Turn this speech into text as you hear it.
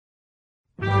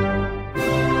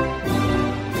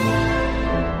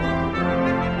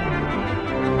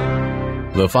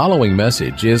The following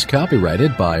message is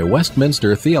copyrighted by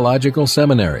Westminster Theological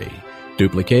Seminary.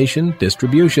 Duplication,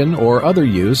 distribution, or other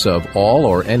use of all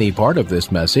or any part of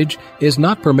this message is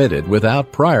not permitted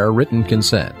without prior written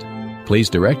consent. Please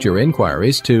direct your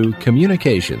inquiries to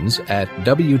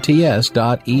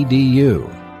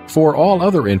communications@wts.edu. For all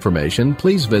other information,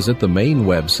 please visit the main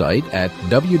website at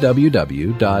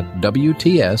www.wts.edu.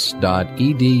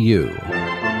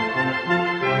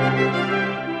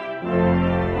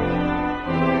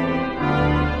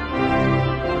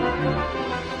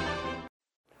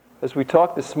 As we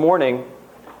talked this morning,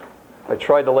 I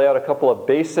tried to lay out a couple of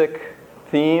basic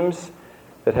themes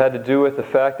that had to do with the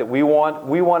fact that we want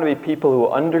to be people who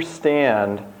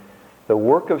understand the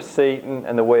work of Satan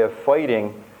and the way of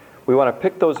fighting. We want to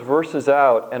pick those verses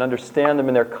out and understand them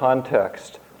in their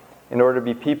context in order to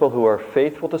be people who are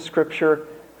faithful to Scripture,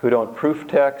 who don't proof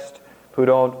text, who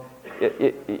don't,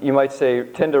 you might say,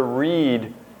 tend to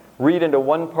read into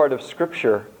one part of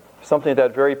Scripture something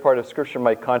that very part of Scripture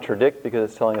might contradict because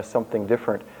it's telling us something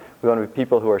different. We want to be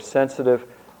people who are sensitive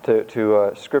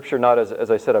to Scripture, not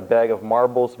as I said, a bag of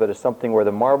marbles, but as something where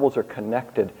the marbles are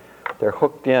connected. They're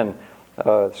hooked in.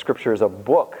 Scripture is a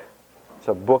book. It's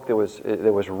a book that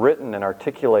was written and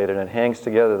articulated and hangs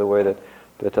together the way that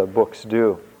books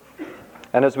do.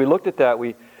 And as we looked at that,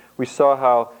 we saw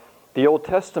how the Old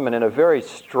Testament, in a very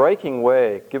striking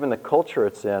way, given the culture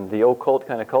it's in, the occult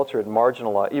kind of culture, it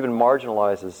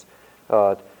marginalizes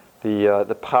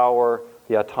the power,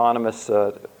 the autonomous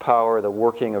power, the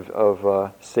working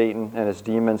of Satan and his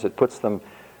demons. It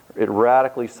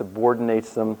radically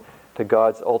subordinates them to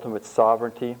God's ultimate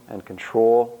sovereignty and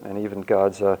control, and even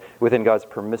within God's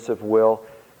permissive will,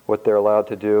 what they're allowed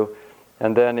to do.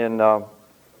 And then and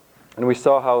we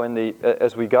saw how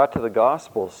as we got to the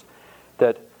Gospels,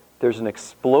 that there's an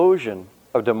explosion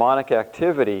of demonic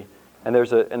activity, and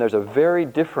there's a very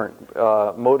different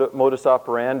modus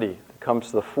operandi that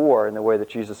comes to the fore in the way that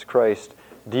Jesus Christ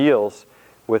deals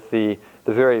with the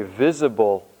very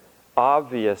visible,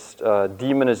 obvious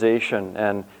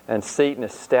demonization and Satan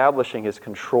establishing his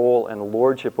control and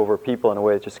lordship over people in a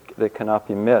way that cannot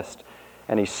be missed.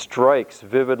 And he strikes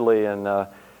vividly and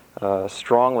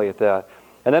strongly at that.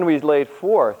 And then we laid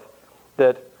forth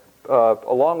that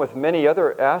along with many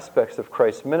other aspects of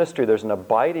Christ's ministry, there's an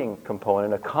abiding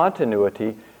component, a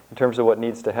continuity in terms of what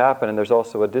needs to happen, and there's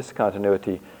also a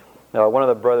discontinuity. Now, one of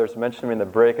the brothers mentioned to me in the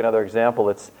break another example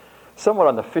that's somewhat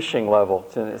on the fishing level,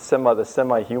 the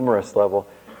semi-humorous level,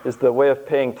 is the way of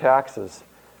paying taxes.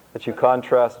 That you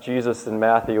contrast Jesus in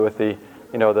Matthew with the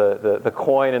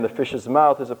coin in the fish's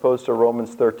mouth, as opposed to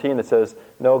Romans 13 that says,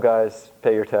 "No, guys,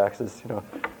 pay your taxes.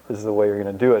 This is the way you're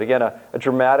going to do it." Again, a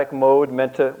dramatic mode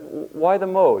why the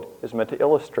mode is meant to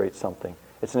illustrate something.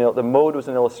 The mode was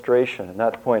an illustration, and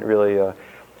that point really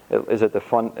is at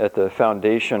the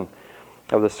foundation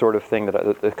of the sort of thing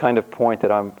the kind of point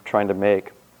that I'm trying to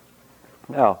make.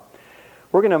 Now,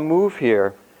 we're going to move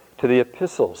here to the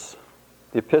epistles.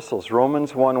 The epistles,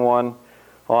 Romans 1:1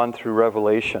 on through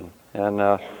Revelation. And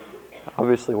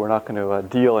obviously we're not going to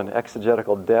deal in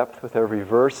exegetical depth with every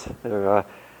verse. There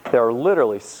are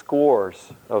literally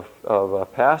scores of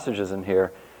passages in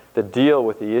here that deal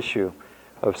with the issue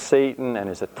of Satan and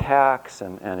his attacks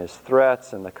and his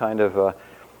threats and the kind of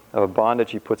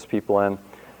bondage he puts people in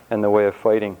and the way of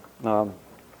fighting.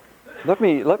 Let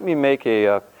me make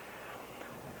a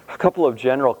couple of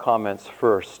general comments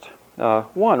first.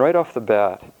 One, right off the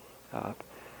bat,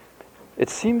 it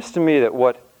seems to me that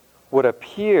what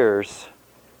appears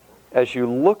as you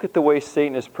look at the way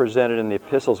Satan is presented in the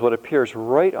epistles, what appears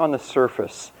right on the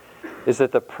surface is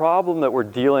that the problem that we're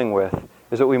dealing with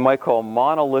is what we might call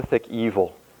monolithic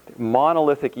evil.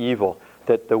 Monolithic evil.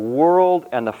 That the world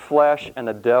and the flesh and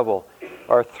the devil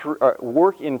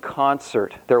work in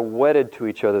concert. They're wedded to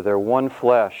each other. They're one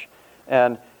flesh.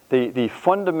 And the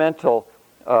fundamental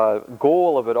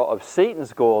goal of it all, of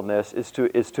Satan's goal in this, is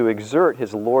to exert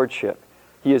his lordship.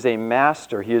 He is a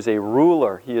master. He is a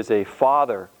ruler. He is a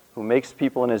father who makes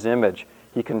people in his image.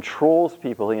 He controls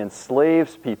people. He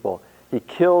enslaves people. He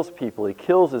kills people. He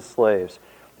kills his slaves.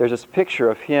 There's this picture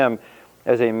of him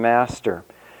as a master.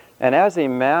 And as a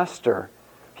master,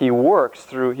 he works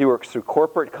through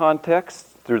corporate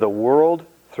contexts, through the world,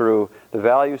 through the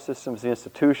value systems, the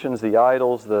institutions, the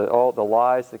idols, all the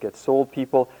lies that get sold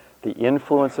people, the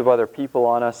influence of other people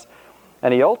on us.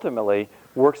 And he ultimately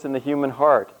works in the human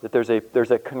heart, that there's a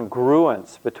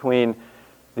congruence between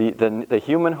the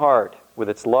human heart with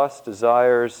its lusts,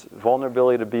 desires,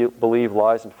 vulnerability to believe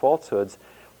lies and falsehoods,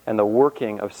 and the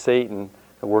working of Satan,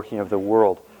 the working of the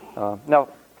world. Now,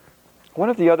 one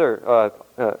of the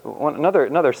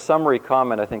another summary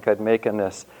comment I think I'd make on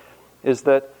this is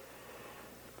that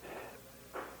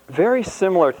very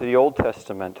similar to the Old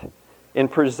Testament in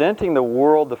presenting the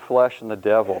world, the flesh, and the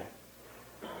devil.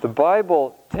 The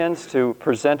Bible tends to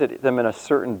present them in a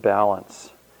certain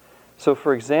balance. So,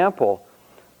 for example,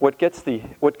 what gets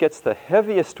the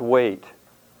heaviest weight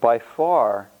by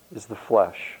far is the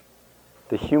flesh,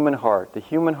 the human heart. The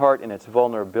human heart in its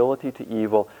vulnerability to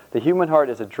evil. The human heart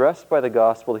is addressed by the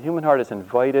gospel. The human heart is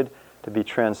invited to be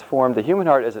transformed. The human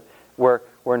heart we're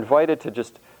invited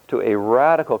to a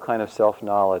radical kind of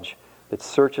self-knowledge that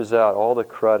searches out all the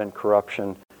crud and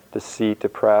corruption, deceit,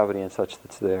 depravity, and such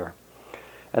that's there.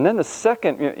 And then the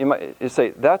second, you might say,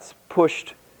 that's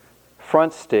pushed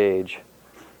front stage.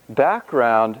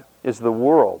 Background is the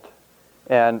world.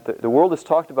 And the world is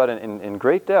talked about in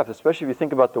great depth, especially if you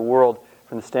think about the world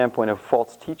from the standpoint of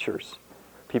false teachers,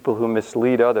 people who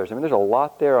mislead others. I mean, there's a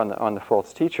lot there on the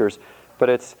false teachers, but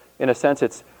it's, in a sense,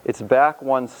 it's back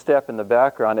one step in the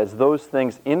background as those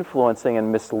things influencing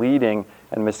and misleading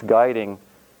and misguiding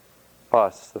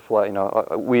us,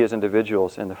 we as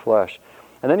individuals in the flesh.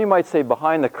 And then you might say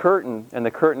behind the curtain, and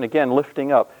the curtain again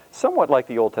lifting up, somewhat like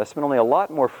the Old Testament, only a lot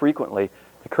more frequently,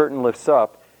 the curtain lifts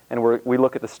up, and we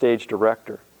look at the stage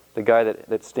director, the guy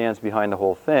that stands behind the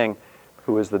whole thing,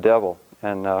 who is the devil,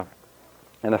 and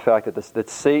the fact that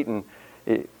Satan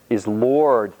is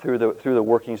Lord through the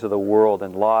workings of the world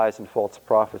and lies and false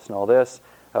prophets and all this,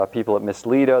 people that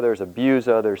mislead others, abuse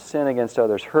others, sin against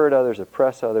others, hurt others,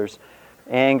 oppress others,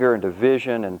 anger and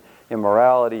division and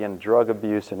immorality and drug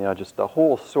abuse, and just the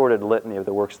whole sordid litany of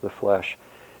the works of the flesh.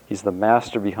 He's the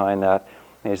master behind that.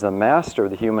 And he's the master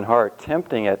of the human heart,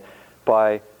 tempting it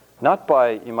not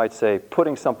by, you might say,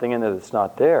 putting something in there that's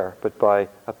not there, but by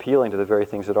appealing to the very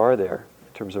things that are there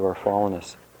in terms of our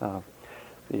fallenness. So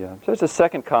there's a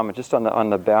second comment just on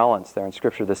the balance there in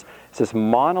Scripture. It's this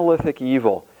monolithic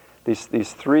evil,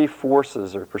 these three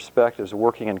forces or perspectives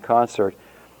working in concert,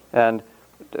 and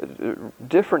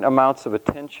different amounts of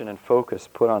attention and focus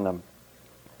put on them.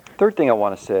 Third thing I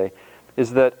want to say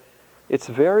is that it's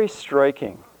very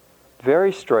striking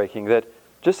that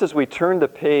just as we turn the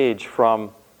page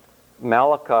from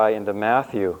Malachi into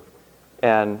Matthew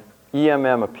and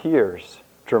EMM appears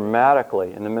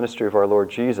dramatically in the ministry of our Lord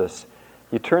Jesus,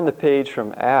 you turn the page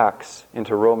from Acts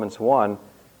into Romans 1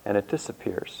 and it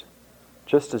disappears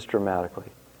just as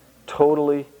dramatically.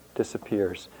 Totally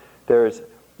disappears. There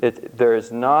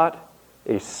is not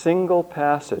a single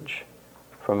passage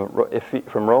from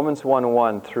Romans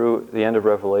 1:1 through the end of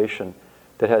Revelation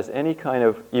that has any kind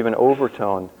of even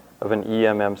overtone of an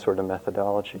EMM sort of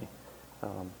methodology.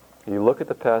 You look at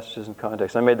the passages in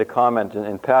context. I made the comment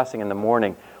in passing in the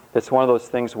morning. It's one of those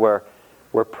things where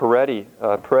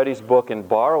Peretti's book, in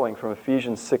borrowing from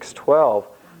Ephesians 6:12,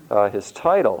 his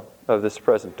title of This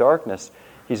Present Darkness,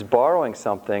 he's borrowing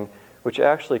something which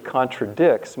actually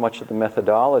contradicts much of the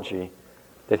methodology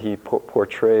that he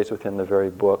portrays within the very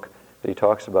book that he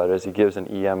talks about as he gives an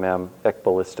EMM,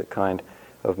 ekballistic kind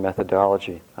of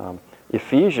methodology.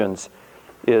 Ephesians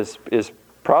is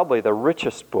probably the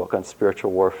richest book on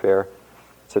spiritual warfare.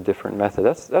 It's a different method.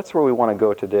 That's where we want to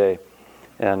go today,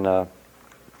 and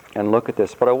look at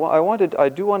this. But I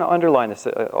do want to underline this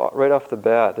right off the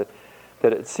bat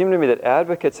that it seemed to me that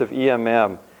advocates of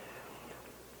EMM,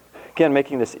 again,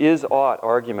 making this is-ought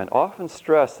argument, often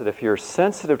stress that if you're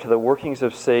sensitive to the workings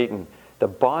of Satan, the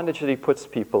bondage that he puts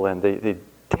people in, the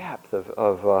depth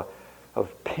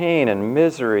of pain and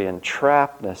misery and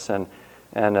trappedness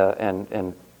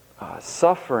and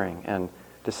suffering and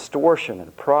distortion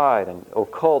and pride and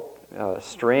occult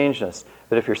strangeness,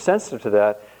 that if you're sensitive to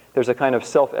that, there's a kind of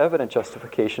self-evident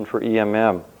justification for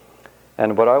EMM.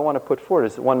 And what I want to put forward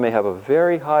is that one may have a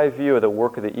very high view of the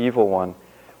work of the evil one,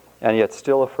 and yet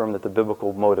still affirm that the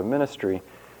biblical mode of ministry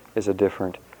is a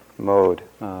different mode.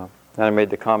 And I made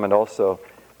the comment also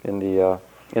in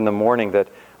the morning that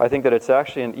I think that it's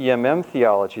actually an EMM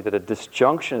theology that a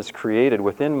disjunction is created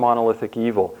within monolithic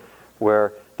evil,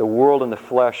 where the world and the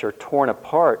flesh are torn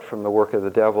apart from the work of the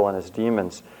devil and his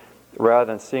demons, rather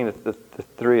than seeing that the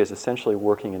three is essentially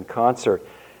working in concert.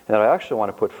 And I actually want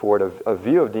to put forward a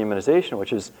view of demonization,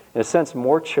 which is, in a sense,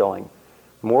 more chilling,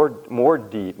 more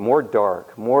deep, more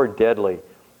dark, more deadly.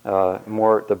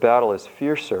 The battle is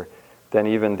fiercer than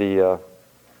even the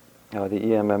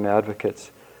EMM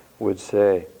advocates would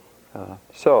say.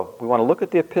 So we want to look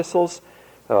at the epistles.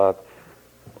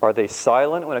 Are they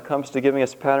silent when it comes to giving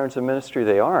us patterns of ministry?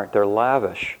 They aren't. They're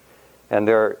lavish. And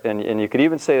you could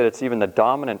even say that it's even the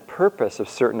dominant purpose of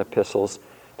certain epistles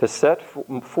to set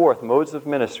forth modes of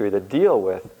ministry that deal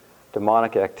with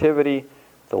demonic activity,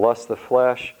 the lust of the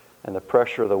flesh, and the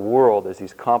pressure of the world as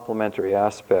these complementary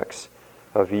aspects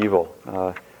of evil.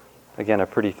 Again, a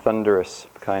pretty thunderous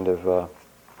kind of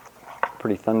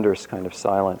pretty thunderous kind of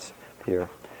silence here.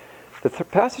 The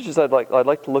passages I'd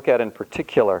like to look at in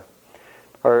particular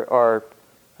are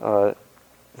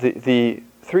the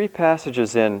three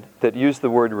passages that use the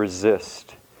word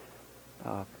resist.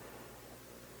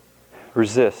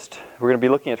 Resist. We're going to be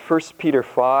looking at 1 Peter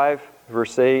 5,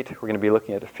 verse 8. We're going to be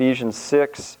looking at Ephesians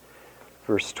 6,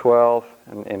 verse 12.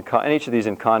 And each of these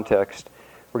in context.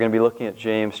 We're going to be looking at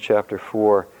James chapter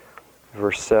 4,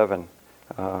 verse 7.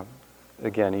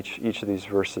 Again, each of these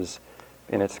verses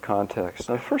in its context.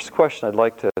 Now, the first question I'd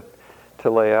like to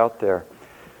lay out there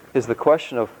is the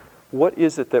question of what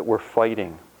is it that we're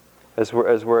fighting? As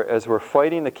we're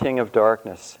fighting the king of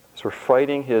darkness, as we're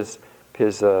fighting his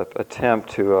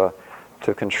attempt to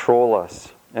control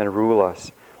us and rule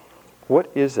us,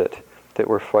 what is it that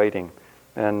we're fighting?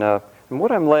 And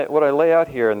what I lay out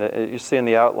here, you see in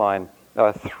the outline,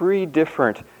 three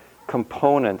different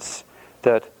components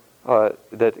that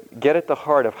get at the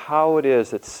heart of how it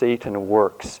is that Satan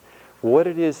works, what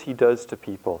it is he does to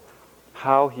people,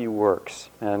 how he works,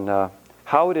 and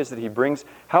how it is that he brings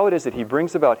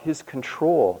about his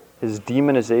control, his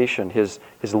demonization, his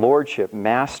lordship,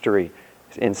 mastery,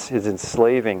 his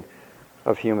enslaving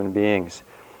of human beings.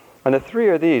 And the three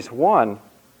are these. One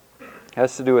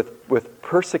has to do with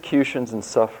persecutions and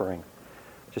suffering,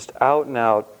 just out and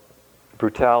out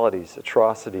brutalities,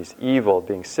 atrocities, evil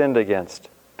being sinned against,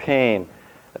 pain,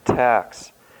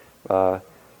 attacks, as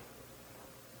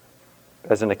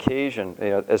an occasion,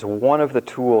 as one of the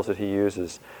tools that he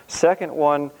uses. Second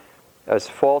one, as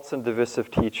false and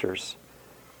divisive teachers,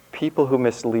 people who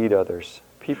mislead others,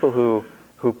 people who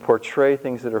portray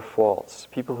things that are false,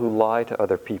 people who lie to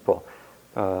other people,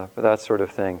 that sort of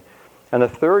thing. And the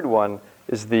third one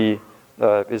is the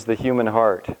human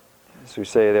heart, as we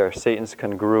say there, Satan's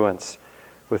congruence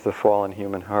with the fallen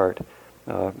human heart.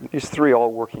 These three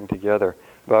all working together.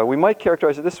 We might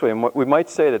characterize it this way. We might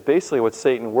say that basically what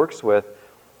Satan works with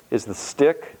is the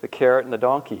stick, the carrot, and the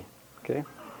donkey. Okay?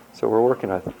 So we're working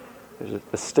with there's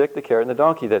the stick, the carrot, and the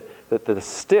donkey. That the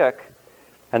stick,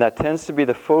 and that tends to be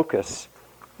the focus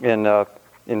in 1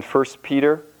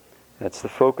 Peter, that's the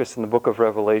focus in the book of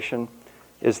Revelation,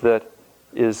 is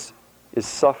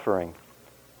suffering,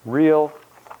 real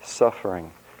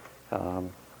suffering.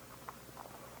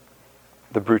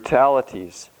 The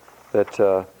brutalities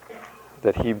that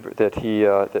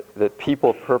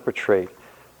people perpetrate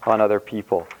on other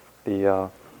people.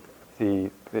 In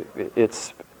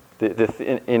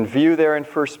view there in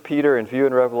 1 Peter, in view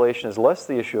in Revelation, is less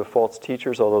the issue of false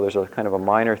teachers, although there's a kind of a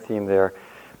minor theme there,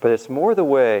 but it's more the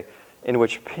way in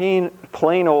which plain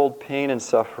old pain and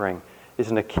suffering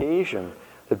is an occasion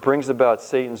that brings about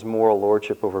Satan's moral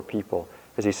lordship over people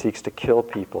as he seeks to kill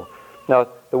people. Now,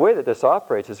 the way that this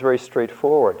operates is very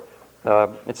straightforward.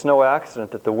 It's no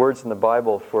accident that the words in the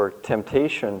Bible for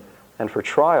temptation and for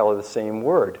trial are the same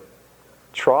word.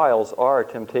 Trials are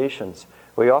temptations.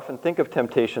 We often think of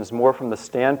temptations more from the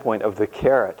standpoint of the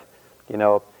carrot.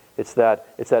 It's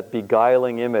that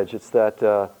beguiling image. It's that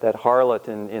harlot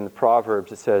in the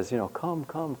Proverbs that says, come,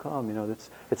 come, come.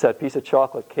 It's that piece of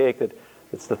chocolate cake that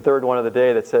it's the third one of the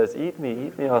day that says, eat me,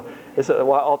 eat me.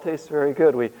 I'll taste very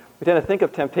good. We tend to think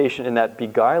of temptation in that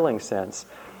beguiling sense.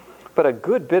 But a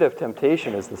good bit of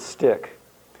temptation is the stick.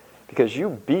 Because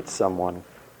you beat someone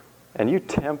and you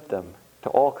tempt them to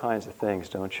all kinds of things,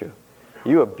 don't you?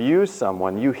 You abuse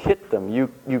someone, you hit them, you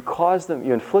cause them,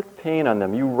 you inflict pain on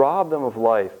them, you rob them of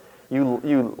life,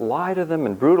 you lie to them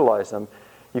and brutalize them.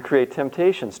 You create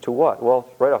temptations to what? Well,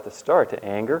 right off the start, to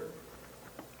anger,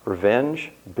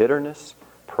 revenge, bitterness,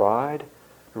 pride,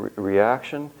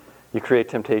 reaction. You create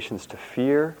temptations to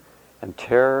fear and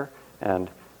terror and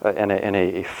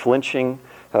a flinching,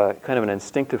 kind of an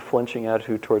instinctive flinching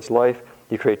attitude towards life.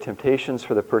 You create temptations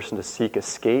for the person to seek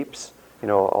escapes.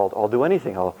 I'll do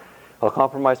anything. I'll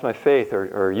compromise my faith,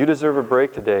 or you deserve a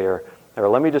break today, or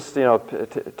let me just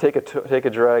take a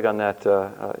drag on that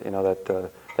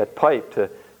that pipe to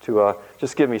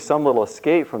just give me some little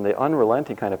escape from the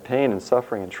unrelenting kind of pain and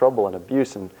suffering and trouble and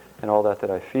abuse and all that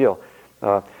I feel.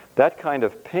 That kind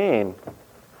of pain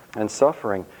and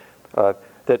suffering, the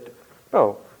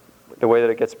way that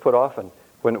it gets put often.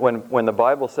 When the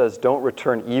Bible says don't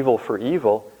return evil for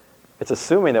evil, it's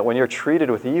assuming that when you're treated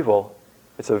with evil,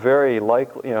 it's a very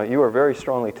likely, you are very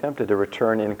strongly tempted to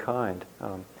return in kind.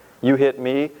 You hit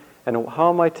me, and how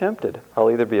am I tempted?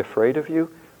 I'll either be afraid of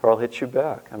you, or I'll hit you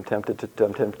back. I'm tempted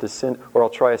to sin, or I'll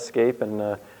try escape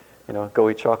and go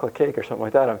eat chocolate cake or something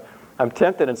like that. I'm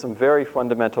tempted in some very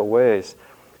fundamental ways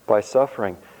by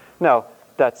suffering. Now,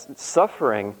 that's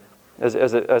suffering,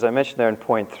 as I mentioned there in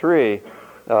point 3,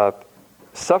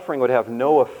 suffering would have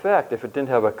no effect if it didn't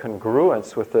have a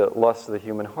congruence with the lust of the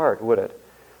human heart, would it?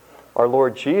 Our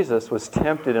Lord Jesus was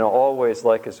tempted in all ways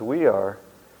like as we are,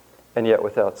 and yet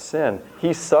without sin.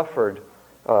 He suffered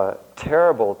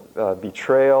terrible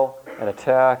betrayal and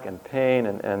attack and pain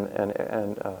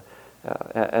and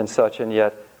such, and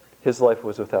yet his life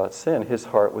was without sin. His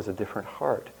heart was a different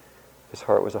heart. His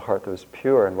heart was a heart that was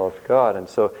pure and loved God, and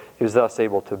so he was thus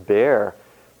able to bear,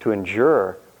 to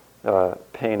endure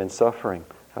pain and suffering.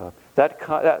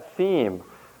 That theme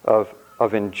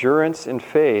of endurance in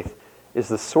faith is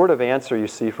the sort of answer you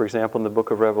see, for example, in the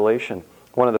book of Revelation.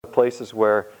 One of the places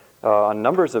where, on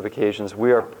numbers of occasions,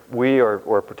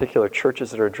 or particular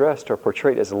churches that are addressed are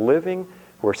portrayed as living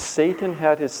where Satan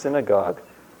had his synagogue,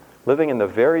 living in the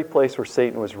very place where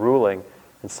Satan was ruling,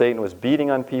 and Satan was beating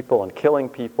on people and killing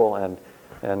people and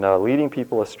leading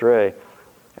people astray.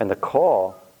 And the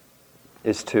call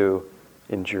is to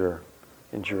endure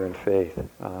in faith.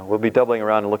 We'll be doubling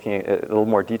around and looking at a little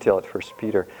more detail at 1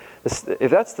 Peter.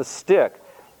 If that's the stick,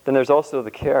 then there's also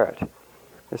the carrot.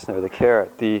 Listen, the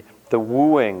carrot, the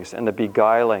wooings and the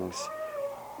beguilings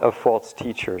of false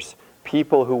teachers,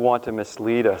 people who want to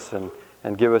mislead us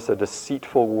and give us a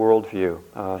deceitful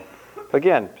worldview.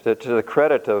 Again, to the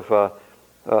credit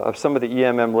of some of the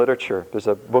EMM literature, there's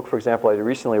a book, for example, I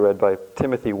recently read by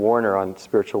Timothy Warner on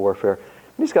spiritual warfare.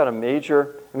 And he's got a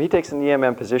major, he takes an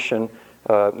EMM position.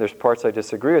 There's parts I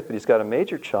disagree with, but he's got a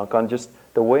major chunk on just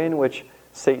the way in which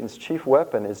Satan's chief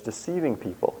weapon is deceiving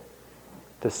people,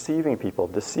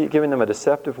 giving them a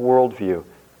deceptive worldview,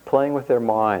 playing with their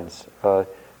minds,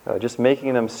 just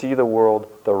making them see the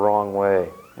world the wrong way.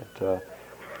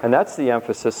 And that's the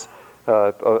emphasis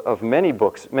of many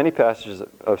books, many passages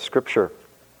of Scripture.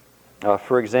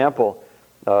 For example,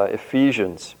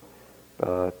 Ephesians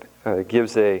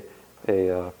gives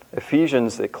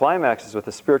Ephesians, it climaxes with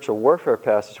a spiritual warfare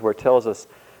passage where it tells us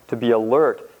to be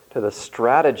alert to the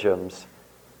stratagems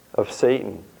of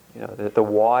Satan, the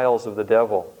wiles of the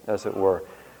devil, as it were.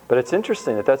 But it's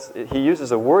interesting that he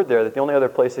uses a word there that the only other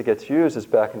place it gets used is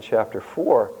back in chapter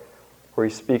 4, where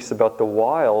he speaks about the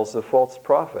wiles of false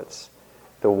prophets,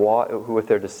 who with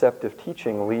their deceptive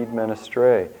teaching lead men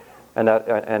astray.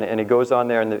 And he goes on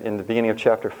there in the beginning of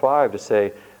chapter 5 to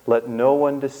say, let no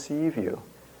one deceive you.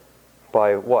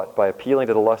 By what? By appealing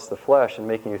to the lust of the flesh and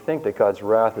making you think that God's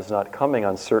wrath is not coming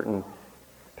on certain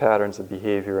patterns of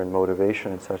behavior and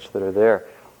motivation and such that are there.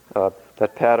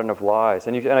 That pattern of lies.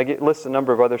 And I list a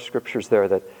number of other scriptures there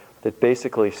that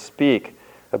basically speak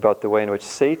about the way in which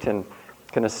Satan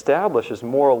can establish his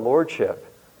moral lordship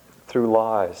through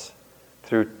lies,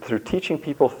 through teaching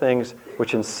people things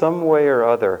which in some way or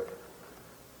other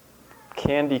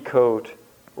candy coat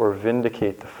or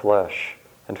vindicate the flesh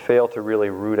and fail to really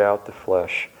root out the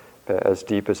flesh as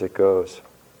deep as it goes.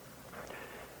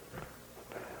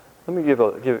 Let me give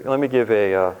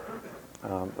a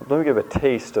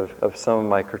taste of some of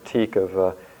my critique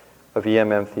of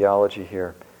EMM theology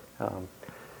here.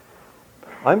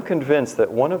 I'm convinced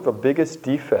that one of the biggest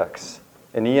defects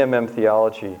in EMM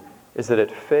theology is that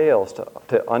it fails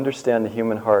to understand the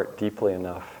human heart deeply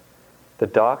enough. The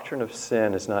doctrine of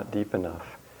sin is not deep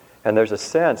enough. And there's a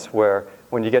sense where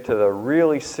when you get to the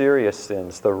really serious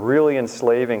sins, the really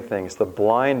enslaving things, the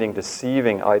blinding,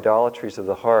 deceiving idolatries of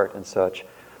the heart and such,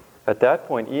 at that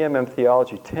point, EMM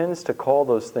theology tends to call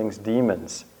those things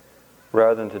demons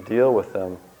rather than to deal with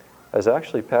them as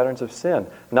actually patterns of sin.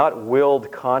 Not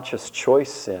willed, conscious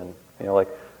choice sin. Like,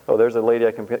 oh, there's a lady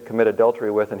I can commit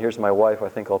adultery with, and here's my wife, I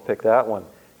think I'll pick that one.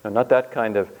 Not that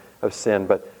kind of sin,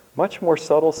 but much more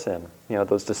subtle sin.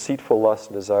 Those deceitful lusts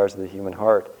and desires of the human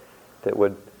heart that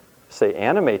would, say,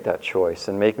 animate that choice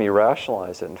and make me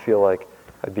rationalize it and feel like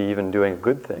I'd be even doing a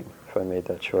good thing if I made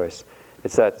that choice.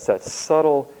 It's that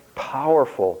subtle,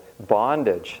 powerful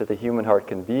bondage that the human heart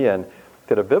can be in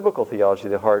that a biblical theology,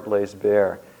 the heart lays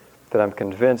bare, that I'm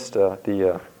convinced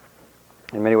in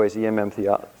many ways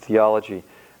EMM theology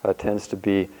tends to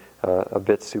be a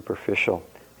bit superficial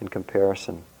in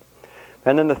comparison.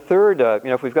 And then the third,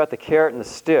 if we've got the carrot and the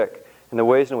stick, and the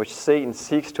ways in which Satan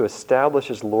seeks to establish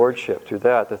his lordship through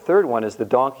that. The third one is the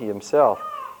donkey himself,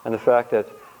 and the fact that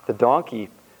the donkey,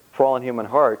 fallen human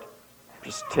heart,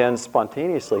 just tends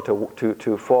spontaneously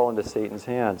to fall into Satan's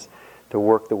hands, to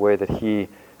work the way that he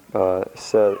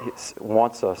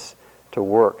wants us to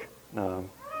work.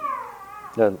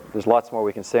 There's lots more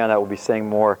we can say on that. We'll be saying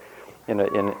more in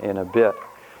a bit.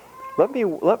 Let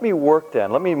me work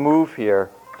then. Let me move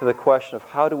here to the question of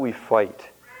how do we fight?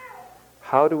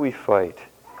 How do we fight?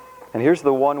 And here's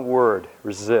the one word: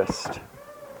 resist.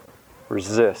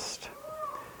 Resist.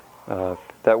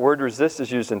 That word resist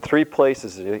is used in three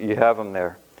places. You have them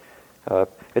there.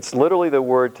 It's literally the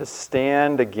word to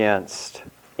stand against.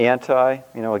 Anti,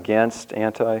 against,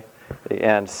 anti,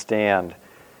 and stand.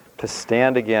 To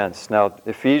stand against. Now,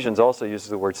 Ephesians also uses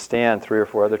the word stand 3 or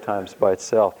 4 other times by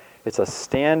itself. It's a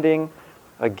standing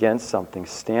against something,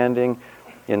 standing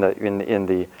in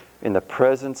the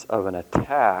presence of an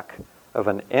attack of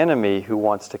an enemy who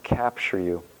wants to capture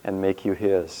you and make you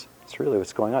his. It's really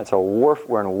what's going on.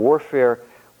 We're in a warfare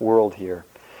world here.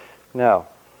 Now,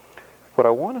 what I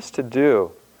want us to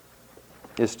do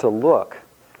is to look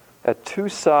at two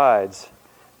sides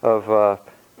of the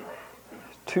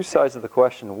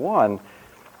question. One,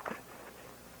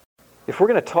 if we're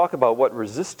going to talk about what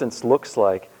resistance looks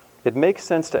like, it makes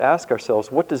sense to ask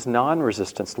ourselves, what does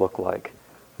non-resistance look like?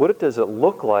 What does it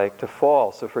look like to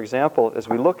fall? So, for example, as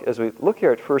we look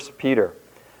here at 1 Peter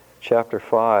chapter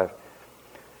 5,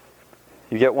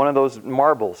 you get one of those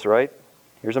marbles, right?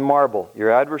 Here's a marble. Your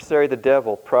adversary, the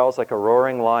devil, prowls like a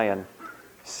roaring lion,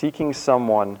 seeking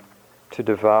someone to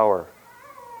devour.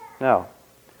 Now,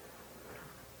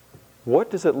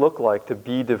 what does it look like to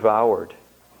be devoured?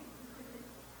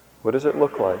 What does it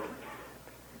look like?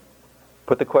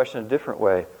 Put the question a different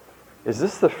way. Is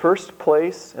this the first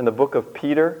place in the book of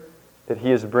Peter that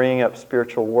he is bringing up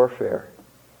spiritual warfare?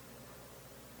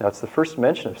 Now, it's the first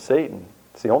mention of Satan.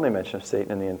 It's the only mention of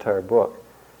Satan in the entire book.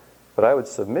 What I would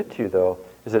submit to you, though,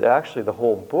 is that actually the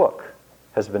whole book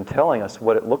has been telling us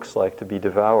what it looks like to be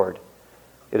devoured.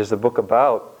 It is a book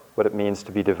about what it means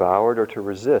to be devoured or to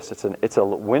resist. It's a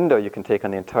window you can take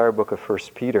on the entire book of 1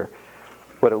 Peter.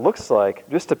 What it looks like,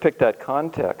 just to pick that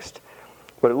context,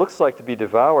 what it looks like to be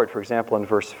devoured, for example, in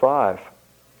verse 5,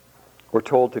 we're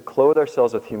told to clothe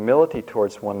ourselves with humility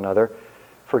towards one another,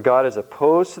 for God is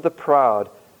opposed to the proud,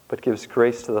 but gives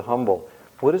grace to the humble.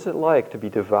 What is it like to be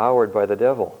devoured by the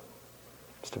devil?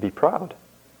 It's to be proud.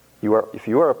 If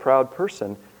you are a proud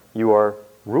person, you are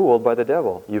ruled by the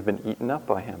devil. You've been eaten up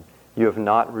by him. You have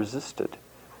not resisted.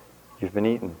 You've been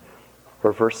eaten.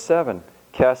 Or verse 7,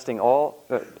 casting all...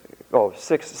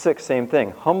 6, same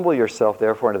thing. Humble yourself,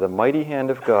 therefore, under the mighty hand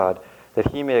of God,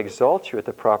 that he may exalt you at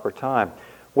the proper time.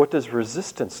 What does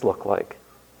resistance look like?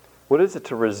 What is it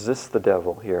to resist the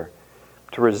devil here?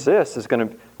 To resist is going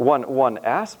to... One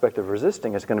aspect of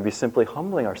resisting is going to be simply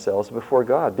humbling ourselves before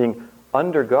God, being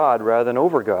under God rather than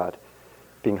over God,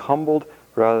 being humbled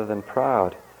rather than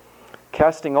proud.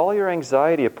 Casting all your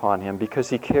anxiety upon him because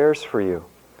he cares for you.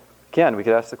 Again, we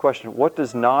could ask the question, what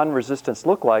does non-resistance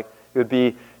look like? It would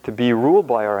be to be ruled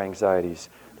by our anxieties,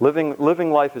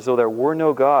 living life as though there were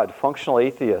no God, functional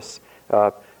atheists,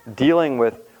 dealing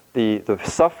with the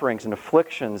sufferings and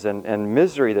afflictions and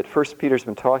misery that 1 Peter's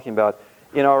been talking about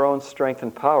in our own strength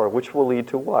and power, which will lead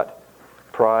to what?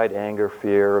 Pride, anger,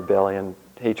 fear, rebellion,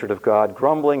 hatred of God,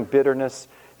 grumbling, bitterness.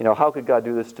 How could God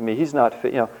do this to me? He's not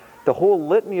fit. The whole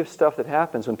litany of stuff that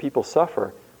happens when people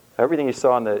suffer, everything you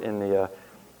saw in the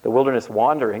wilderness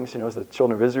wanderings, as the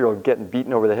children of Israel are getting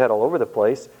beaten over the head all over the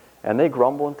place, and they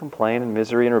grumble and complain and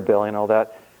misery and rebellion, all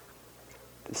that.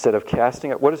 Instead of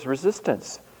casting it, what is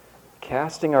resistance?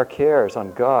 Casting our cares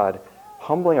on God,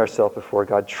 humbling ourselves before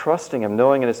God, trusting him,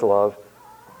 knowing in his love,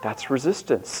 that's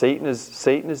resistance. Satan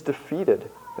is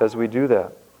defeated as we do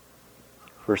that.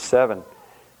 Verse 7,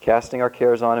 casting our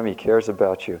cares on him, he cares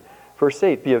about you. Verse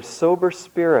 8, be of sober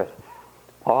spirit,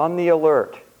 on the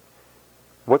alert.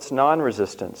 What's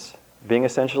non-resistance? Being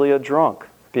essentially a drunk,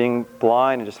 being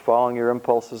blind and just following your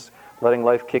impulses, letting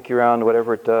life kick you around,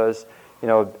 whatever it does.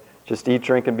 Just eat,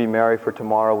 drink, and be merry, for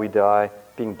tomorrow we die.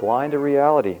 Being blind to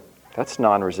reality. That's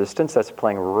non-resistance. That's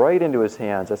playing right into his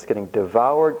hands. That's getting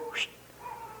devoured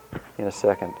in a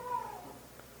second.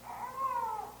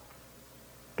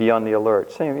 Be on the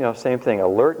alert. Same thing.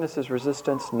 Alertness is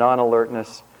resistance.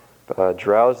 Non-alertness,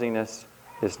 drowsiness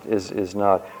is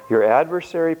not. Your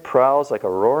adversary prowls like a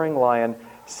roaring lion,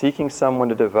 seeking someone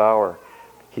to devour.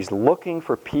 He's looking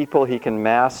for people he can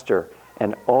master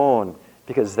and own,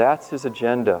 because that's his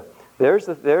agenda. There's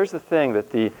the thing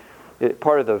that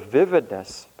part of the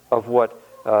vividness of what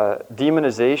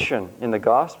demonization in the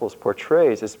Gospels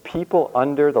portrays is people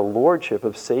under the lordship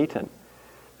of Satan.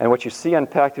 And what you see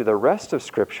unpacked through the rest of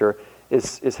Scripture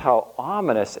is how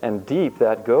ominous and deep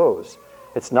that goes.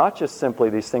 It's not just simply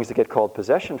these things that get called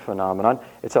possession phenomenon.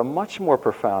 It's a much more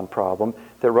profound problem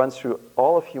that runs through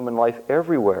all of human life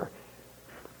everywhere.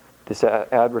 This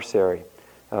adversary.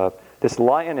 This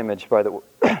lion image, by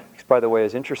the way,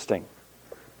 is interesting.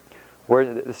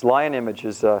 Where this lion image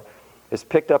is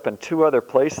picked up in two other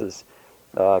places.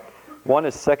 One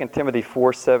is 2 Timothy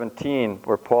 4:17,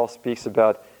 where Paul speaks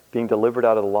about being delivered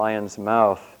out of the lion's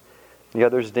mouth. The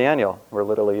other is Daniel, where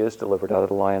literally is delivered out of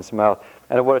the lion's mouth.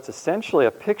 And what it's essentially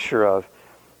a picture of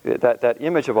that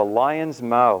image of a lion's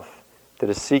mouth that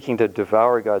is seeking to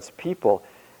devour God's people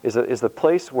is the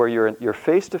place where you're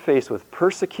face to face with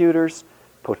persecutors,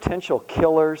 potential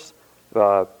killers,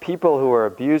 people who are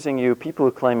abusing you, people who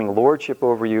are claiming lordship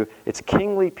over you. It's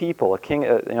kingly people.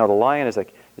 The lion is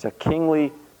a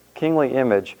kingly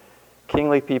image,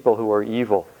 kingly people who are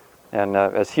evil. And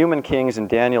as human kings in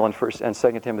Daniel and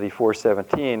 2 Timothy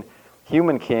 4:17,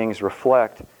 human kings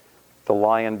reflect the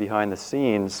lion behind the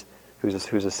scenes,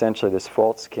 who's essentially this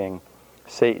false king,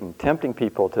 Satan, tempting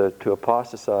people to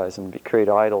apostatize and create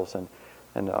idols and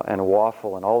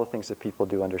waffle and all the things that people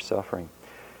do under suffering.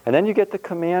 And then you get the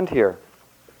command here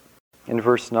in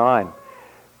verse 9,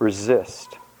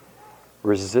 resist.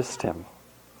 Resist him.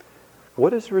 What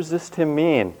does resist him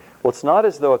mean? Well, it's not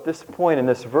as though at this point in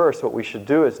this verse what we should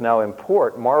do is now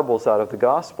import marbles out of the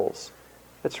Gospels.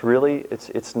 It's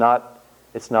not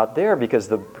there because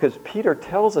Peter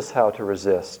tells us how to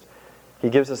resist.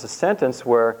 He gives us a sentence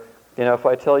where, if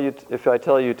I tell you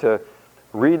to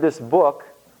read this book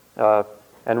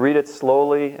and read it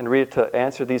slowly and read it to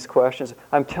answer these questions,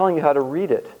 I'm telling you how to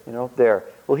read it. There.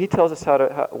 Well, he tells us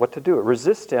what to do.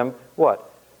 Resist him. What?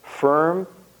 Firm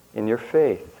in your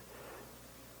faith,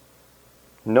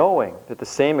 knowing that the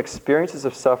same experiences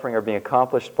of suffering are being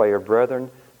accomplished by your brethren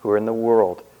who are in the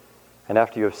world. And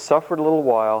after you have suffered a little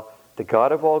while, the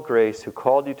God of all grace, who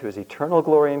called you to his eternal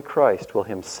glory in Christ, will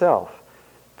himself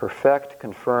perfect,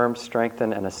 confirm,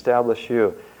 strengthen, and establish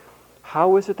you.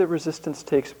 How is it that resistance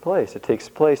takes place? It takes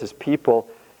place as people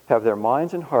have their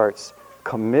minds and hearts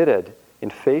committed in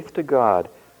faith to God.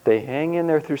 They hang in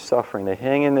there through suffering. They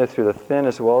hang in there through the thin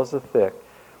as well as the thick.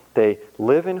 They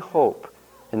live in hope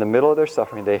in the middle of their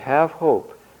suffering. They have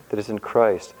hope that is in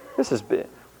Christ. This is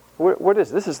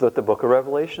what the book of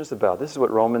Revelation is about. This is what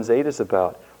Romans 8 is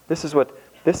about. This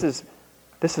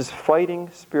is fighting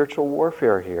spiritual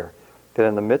warfare here. That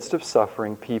in the midst of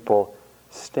suffering, people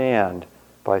stand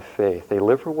by faith. They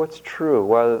live for what's true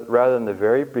rather than the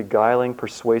very beguiling,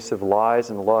 persuasive lies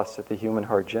and lusts that the human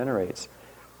heart generates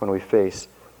when we face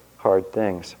hard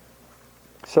things.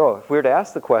 So, if we were to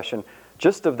ask the question,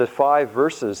 just of the 5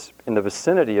 verses in the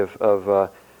vicinity of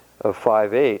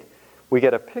 5:8, we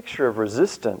get a picture of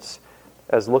resistance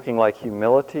as looking like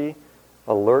humility,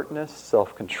 alertness,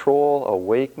 self-control,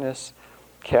 awakeness,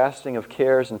 casting of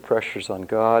cares and pressures on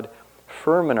God,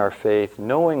 firm in our faith,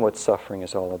 knowing what suffering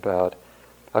is all about,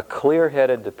 a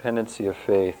clear-headed dependency of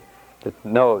faith that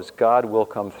knows God will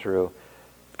come through,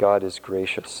 God is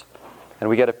gracious. And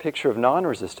we get a picture of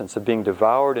non-resistance, of being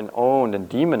devoured and owned and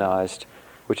demonized,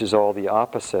 which is all the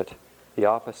opposite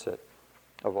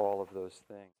of all of those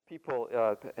things. People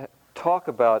talk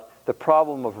about the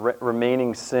problem of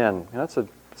remaining sin. That's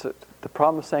the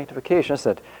problem of sanctification,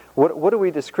 isn't it? What do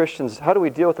we as Christians, how do we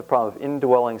deal with the problem of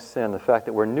indwelling sin? The fact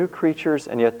that we're new creatures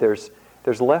and yet there's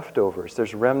leftovers,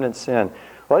 there's remnant sin.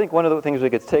 Well, I think one of the things we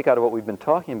could take out of what we've been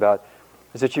talking about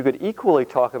is that you could equally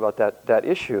talk about that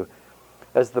issue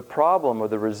as the problem of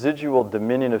the residual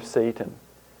dominion of Satan,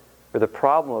 or the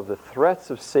problem of the threats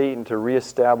of Satan to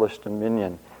reestablish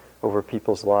dominion over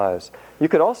people's lives. You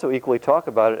could also equally talk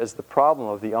about it as the problem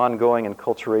of the ongoing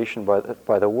enculturation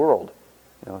by the world.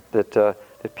 That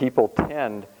people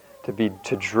tend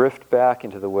to drift back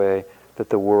into the way that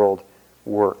the world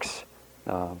works.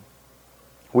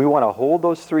 We want to hold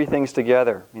those 3 things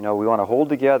together. We want to hold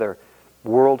together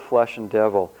world, flesh, and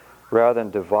devil, rather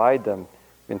than divide them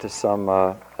into some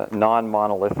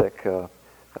non-monolithic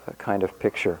kind of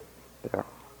picture there.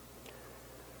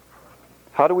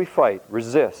 How do we fight?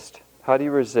 Resist. How do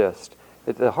you resist?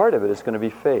 At the heart of it is going to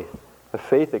be faith. A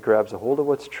faith that grabs a hold of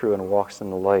what's true and walks in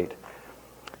the light.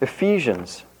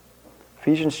 Ephesians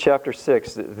chapter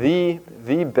 6, the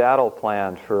battle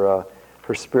plan for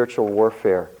spiritual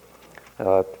warfare.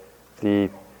 The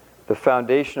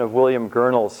foundation of William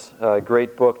Gurnall's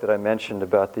great book that I mentioned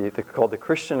about called The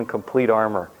Christian Complete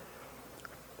Armor,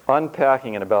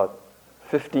 unpacking in about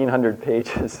 1,500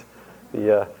 pages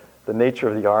the nature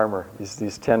of the armor,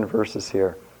 these 10 verses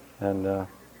here. And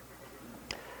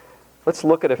let's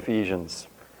look at Ephesians.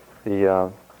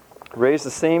 Raise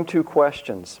the same 2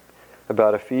 questions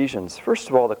about Ephesians. First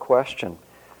of all, the question,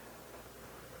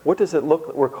 what does it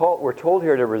look? We're told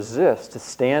here to resist, to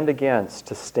stand against,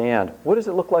 to stand. What does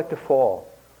it look like to fall?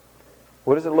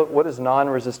 What does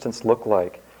non-resistance look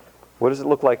like? What does it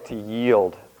look like to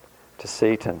yield to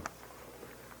Satan?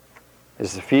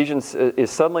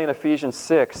 Is suddenly in Ephesians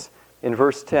 6, in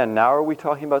verse 10, now are we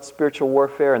talking about spiritual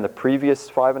warfare in the previous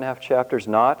 5.5 chapters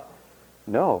not?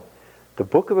 No. The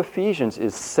book of Ephesians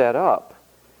is set up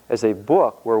as a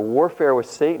book where warfare with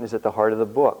Satan is at the heart of the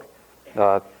book.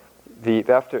 The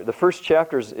first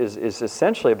chapter is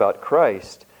essentially about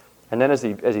Christ, And then as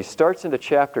he starts into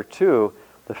chapter 2,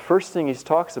 the first thing he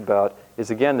talks about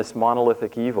is, again, this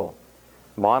monolithic evil.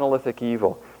 Monolithic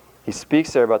evil. He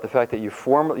speaks there about the fact that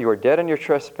you are dead in your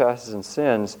trespasses and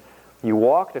sins. You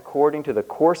walked according to the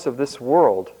course of this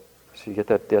world. So you get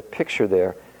that picture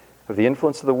there of the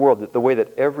influence of the world, the way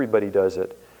that everybody does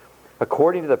it.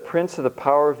 According to the prince of the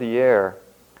power of the air,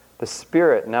 the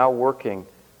spirit now working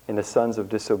in the sons of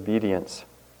disobedience.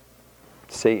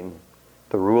 Satan,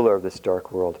 the ruler of this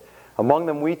dark world. Among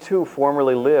them we too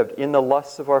formerly lived in the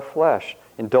lusts of our flesh,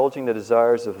 indulging the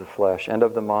desires of the flesh and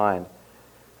of the mind.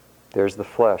 There's the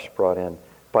flesh brought in.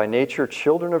 By nature,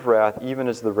 children of wrath, even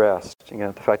as the rest.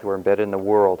 The fact that we're embedded in the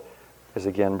world is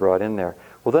again brought in there.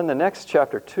 Well, then the next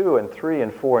chapter 2 and 3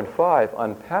 and 4 and 5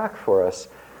 unpack for us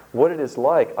what it is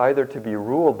like either to be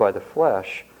ruled by the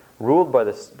flesh, ruled by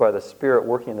the Spirit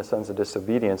working in the sons of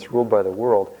disobedience, ruled by the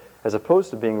world, as opposed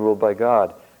to being ruled by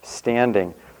God,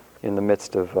 standing in the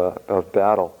midst of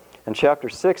battle. And chapter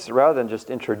 6, rather than just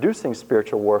introducing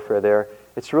spiritual warfare there,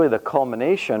 it's really the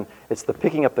culmination. It's the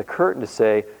picking up the curtain to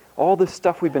say, all this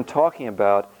stuff we've been talking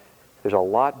about, there's a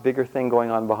lot bigger thing going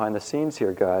on behind the scenes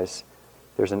here, guys.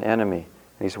 There's an enemy,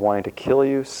 and he's wanting to kill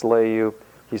you, slay you.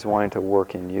 He's wanting to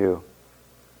work in you.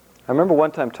 I remember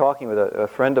one time talking with a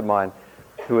friend of mine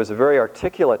who was a very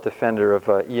articulate defender of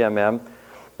EMM.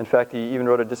 In fact, he even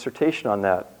wrote a dissertation on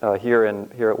that here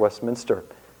at Westminster.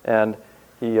 And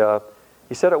he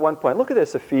said at one point, look at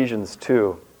this, Ephesians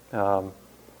 2. The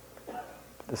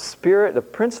Spirit, the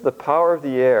prince of the power of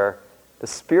the air, the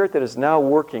spirit that is now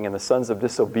working in the sons of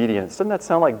disobedience. Doesn't that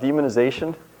sound like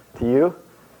demonization to you?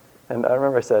 And I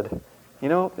remember I said,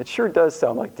 it sure does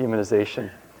sound like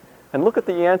demonization. And look at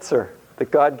the answer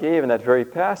that God gave in that very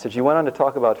passage. He went on to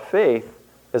talk about faith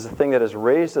as the thing that has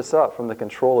raised us up from the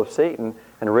control of Satan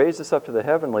and raised us up to the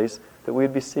heavenlies, that we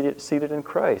would be seated in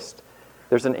Christ.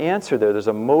 There's an answer there. There's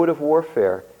a mode of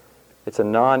warfare. It's a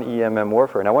non-EMM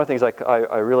warfare. Now, one of the things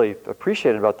I really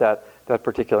appreciated about that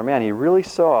particular man, he really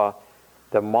saw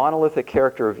the monolithic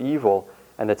character of evil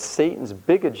and that Satan's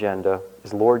big agenda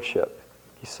is lordship.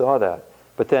 He saw that.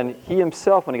 But then he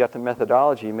himself, when he got to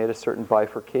methodology, he made a certain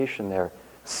bifurcation there,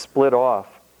 split off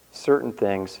certain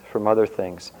things from other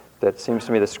things. That seems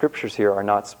to me the scriptures here are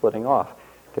not splitting off.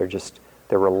 They're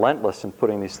relentless in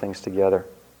putting these things together.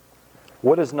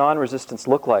 What does non-resistance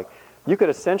look like? You could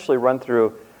essentially run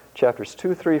through chapters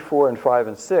 2, 3, 4, and 5,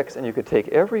 and 6, and you could take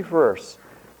every verse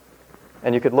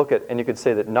and you could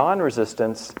say that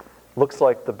non-resistance looks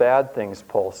like the bad things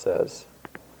Paul says.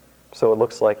 So it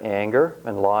looks like anger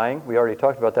and lying. We already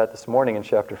talked about that this morning in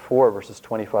chapter 4, verses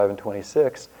 25 and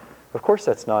 26. Of course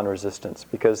that's non-resistance,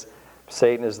 because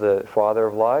Satan is the father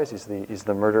of lies. He's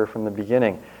the murderer from the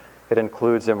beginning. It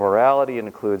includes immorality. It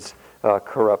includes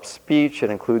corrupt speech.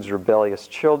 It includes rebellious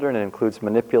children. It includes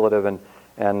manipulative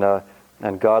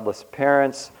and godless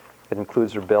parents. It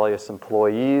includes rebellious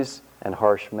employees and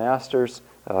harsh masters.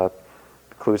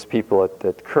 Includes people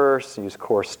that curse, use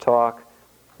coarse talk.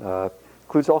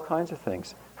 Includes all kinds of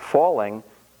things. Falling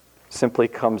simply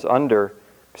comes under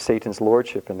Satan's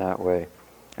lordship in that way.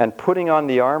 And putting on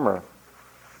the armor,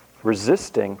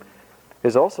 resisting,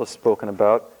 is also spoken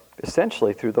about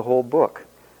essentially through the whole book.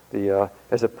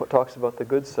 As it talks about the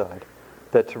good side.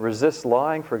 That to resist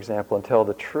lying, for example, and tell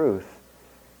the truth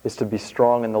is to be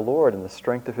strong in the Lord and the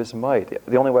strength of His might.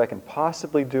 The only way I can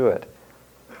possibly do it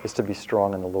is to be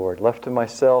strong in the Lord. Left to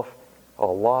myself,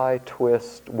 I'll lie,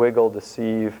 twist, wiggle,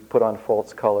 deceive, put on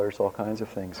false colors, all kinds of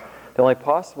things. The only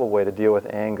possible way to deal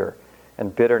with anger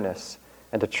and bitterness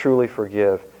and to truly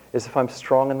forgive is if I'm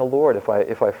strong in the Lord, if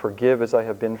I forgive as I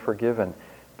have been forgiven.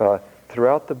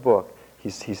 Throughout the book,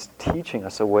 he's teaching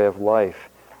us a way of life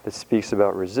that speaks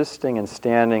about resisting and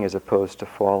standing as opposed to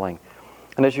falling.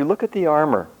 And as you look at the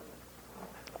armor,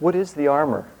 what is the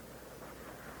armor?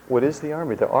 What is the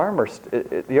armor? The armor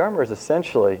is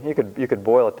essentially, you could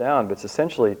boil it down, but it's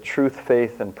essentially truth,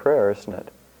 faith, and prayer, isn't it?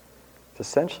 It's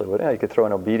essentially what, you could throw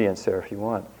in obedience there if you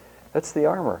want. That's the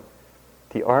armor.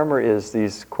 The armor is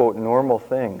these, quote, normal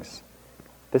things.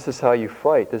 This is how you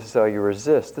fight. This is how you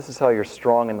resist. This is how you're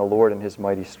strong in the Lord and His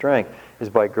mighty strength, is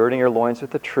by girding your loins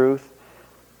with the truth,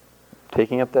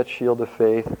 taking up that shield of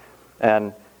faith,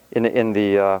 and in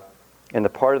the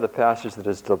part of the passage that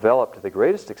is developed to the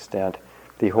greatest extent,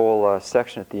 the whole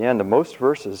section at the end, the most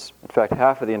verses, in fact,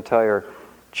 half of the entire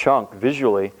chunk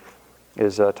visually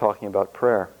is talking about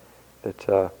prayer.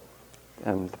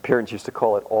 And the Puritans used to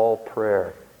call it all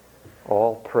prayer.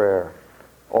 All prayer.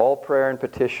 All prayer and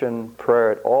petition,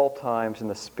 prayer at all times in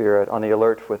the Spirit, on the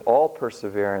alert with all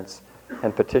perseverance,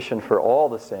 and petition for all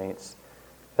the saints.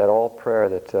 That all prayer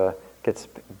that gets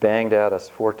banged at us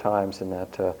 4 times in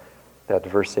that at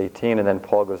verse 18, and then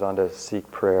Paul goes on to seek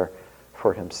prayer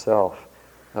for himself.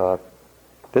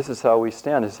 This is how we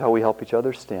stand. This is how we help each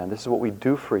other stand. This is what we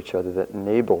do for each other that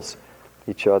enables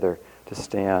each other to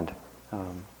stand. I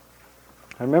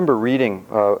remember reading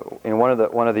in one of the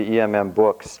EMM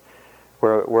books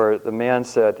where the man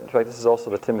said, in fact, this is also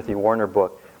the Timothy Warner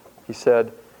book, he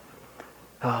said,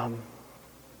 I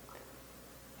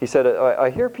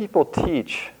hear people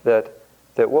teach that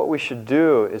what we should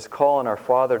do is call on our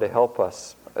Father to help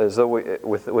us, as though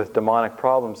with demonic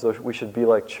problems, though we should be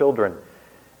like children.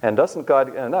 And doesn't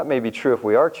God, and that may be true if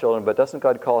we are children, but doesn't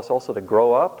God call us also to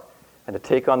grow up and to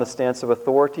take on the stance of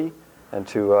authority and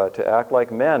to act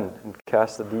like men and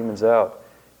cast the demons out?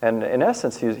 And in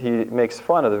essence, he makes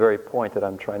fun of the very point that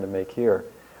I'm trying to make here.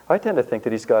 I tend to think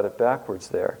that he's got it backwards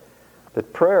there.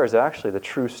 That prayer is actually the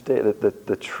true state,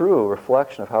 the true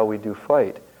reflection of how we do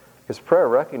fight. Because prayer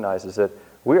recognizes that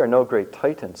we are no great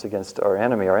titans against our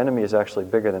enemy. Our enemy is actually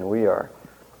bigger than we are.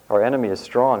 Our enemy is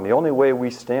strong. The only way we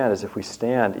stand is if we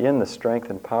stand in the strength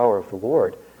and power of the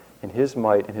Lord, in His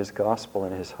might, in His gospel,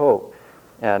 and His hope.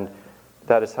 And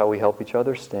that is how we help each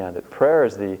other stand. That prayer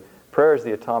is the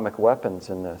atomic weapons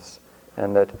in this.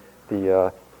 And that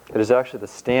it is actually the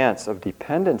stance of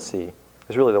dependency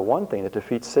is really the one thing that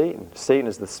defeats Satan. Satan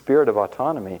is the spirit of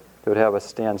autonomy that would have us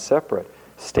stand separate,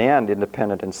 stand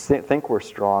independent, and think we're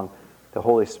strong. The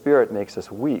Holy Spirit makes us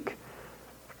weak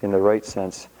in the right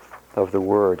sense of the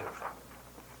word.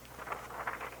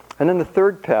 And then the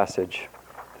third passage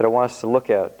that I want us to look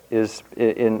at is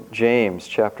in James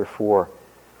chapter 4.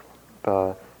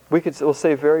 We'll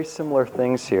say very similar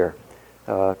things here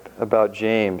about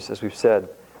James, as we've said,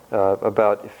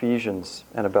 about Ephesians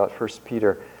and about 1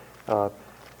 Peter.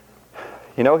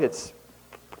 It's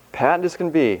patent as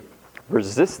can be.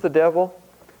 Resist the devil,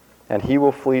 and he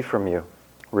will flee from you.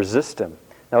 Resist him.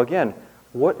 Now again,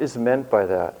 what is meant by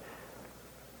that?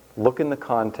 Look in the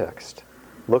context.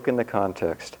 Look in the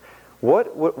context.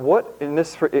 What in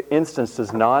this instance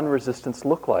does non-resistance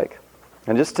look like?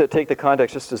 And just to take the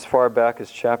context just as far back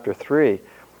as chapter 3,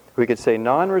 we could say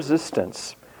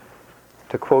non-resistance,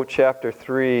 to quote chapter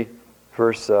 3,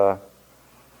 verse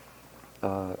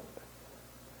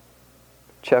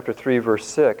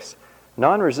 6,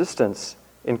 non-resistance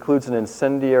includes an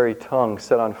incendiary tongue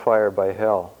set on fire by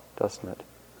hell, doesn't it?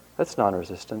 That's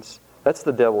non-resistance. That's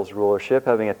the devil's rulership,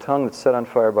 having a tongue that's set on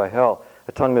fire by hell,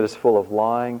 a tongue that is full of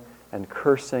lying and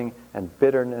cursing and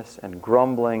bitterness and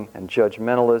grumbling and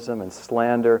judgmentalism and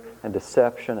slander and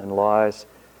deception and lies.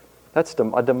 That's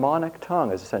a demonic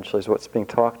tongue, essentially, is what's being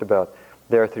talked about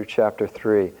there through chapter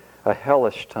 3. A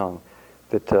hellish tongue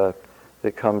that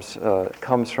comes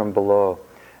from below.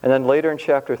 And then later in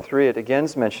chapter 3, it again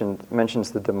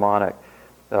mentions the demonic.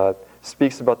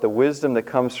 Speaks about the wisdom that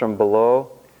comes from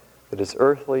below, that is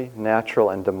earthly,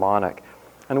 natural, and demonic.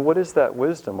 And what is that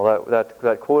wisdom? Well,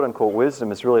 that quote-unquote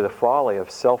wisdom is really the folly of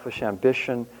selfish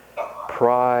ambition,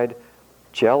 pride,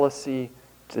 jealousy,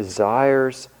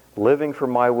 desires, living for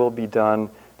my will be done,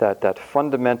 that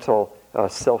fundamental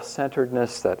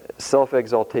self-centeredness, that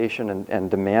self-exaltation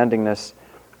and demandingness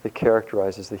that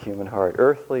characterizes the human heart.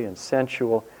 Earthly and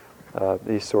sensual,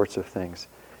 these sorts of things.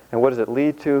 And what does it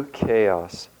lead to?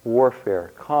 Chaos,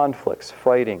 warfare, conflicts,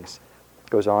 fightings.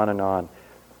 Goes on and on.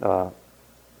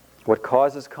 What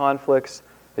causes conflicts?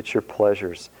 It's your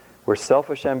pleasures. Where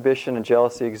selfish ambition and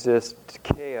jealousy exist,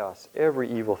 chaos,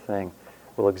 every evil thing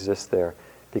will exist there.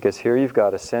 Because here you've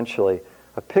got essentially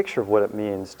a picture of what it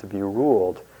means to be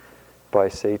ruled by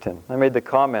Satan. I made the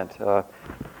comment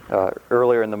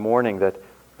earlier in the morning that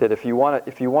if you want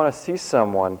to see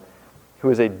someone who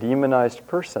is a demonized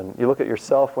person, you look at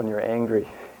yourself when you're angry.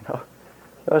 You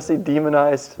want to see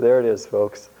demonized? There it is,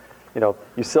 folks.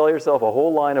 You sell yourself a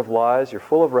whole line of lies. You're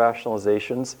full of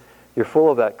rationalizations. You're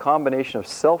full of that combination of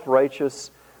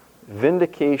self-righteous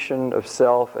vindication of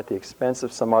self at the expense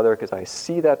of some other, because I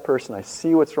see that person, I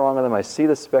see what's wrong with them, I see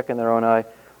the speck in their own eye,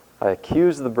 I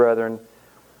accuse the brethren,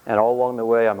 and all along the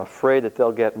way I'm afraid that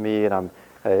they'll get me, and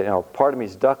part of me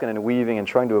is ducking and weaving and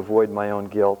trying to avoid my own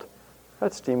guilt.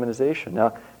 That's demonization.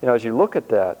 Now, as you look at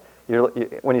that,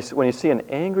 when you see an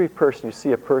angry person, you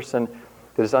see a person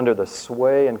that is under the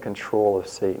sway and control of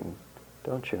Satan,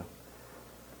 don't you?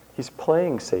 He's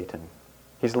playing Satan.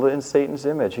 He's in Satan's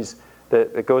image.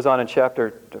 It goes on in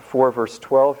chapter 4, verse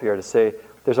 12 here to say,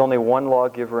 there's only one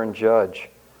lawgiver and judge.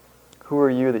 Who are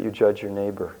you that you judge your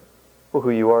neighbor? Well,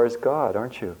 who you are is God,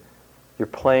 aren't you? You're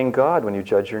playing God when you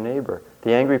judge your neighbor.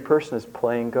 The angry person is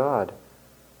playing God.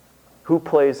 Who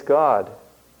plays God?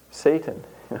 Satan.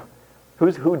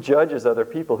 Who judges other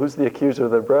people? Who's the accuser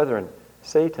of their brethren?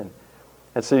 Satan.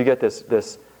 And so you get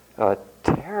this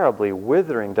terribly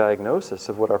withering diagnosis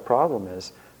of what our problem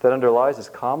is that underlies as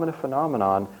common a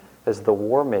phenomenon as the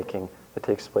war-making that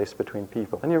takes place between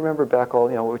people. And you remember back all,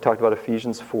 we talked about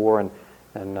Ephesians 4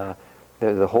 and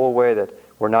the whole way that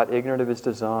we're not ignorant of his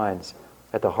designs.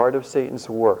 At the heart of Satan's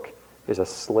work is a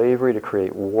slavery to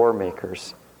create war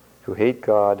makers who hate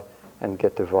God and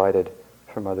get divided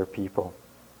from other people.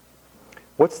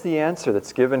 What's the answer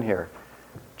that's given here?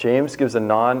 James gives a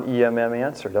non-EMM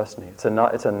answer, doesn't he? It's a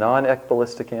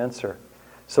non-ekbalistic answer.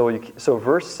 So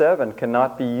verse 7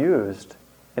 cannot be used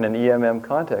in an EMM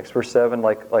context. Verse 7,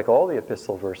 like all the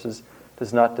epistle verses,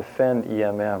 does not defend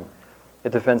EMM.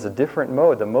 It defends a different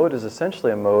mode. The mode is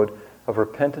essentially a mode of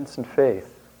repentance and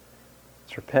faith.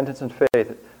 It's repentance and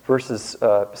faith. Verses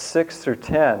 6 through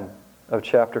 10 of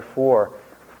chapter 4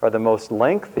 are the most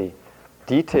lengthy,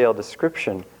 detailed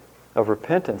description of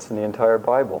repentance in the entire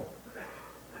Bible.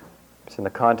 It's in the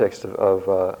context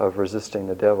of resisting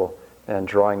the devil and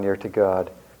drawing near to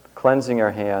God, cleansing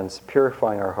our hands,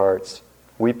 purifying our hearts,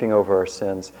 weeping over our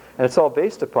sins. And it's all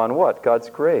based upon what? God's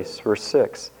grace. Verse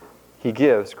 6. He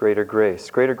gives greater grace.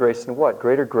 Greater grace than what?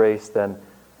 Greater grace than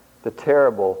the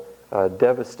terrible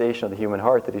devastation of the human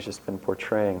heart that he's just been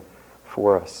portraying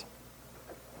for us.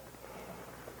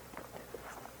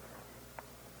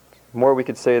 More we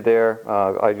could say there.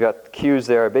 I've got cues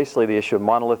there. Basically the issue of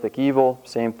monolithic evil.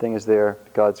 Same thing is there.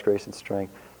 God's grace and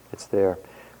strength. It's there.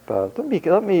 But let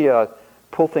me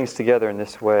pull things together in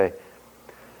this way.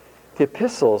 The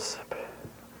epistles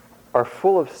are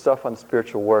full of stuff on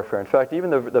spiritual warfare. In fact, even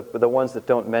the ones that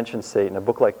don't mention Satan, a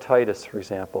book like Titus, for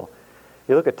example.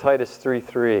 You look at Titus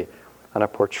 3:3 on a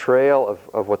portrayal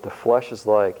of what the flesh is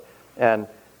like. And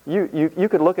you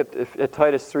could look at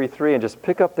Titus 3:3 and just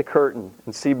pick up the curtain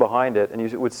and see behind it, and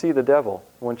you would see the devil,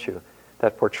 wouldn't you?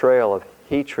 That portrayal of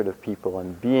hatred of people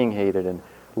and being hated and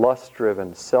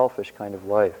lust-driven, selfish kind of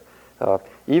life.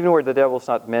 Even where the devil's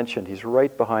not mentioned, he's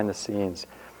right behind the scenes.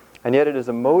 And yet it is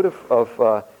a mode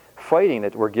of fighting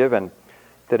that we're given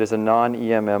that is a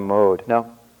non-EMM mode.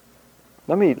 Now,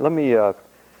 let me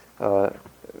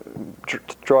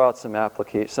draw out some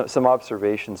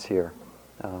observations here.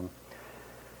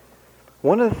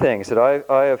 One of the things that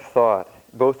I have thought,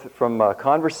 both from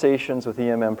conversations with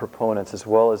EMM proponents as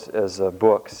well as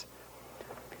books,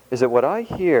 is that what I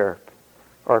hear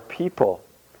are people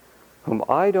whom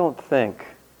I don't think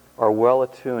are well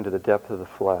attuned to the depth of the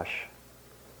flesh.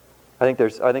 I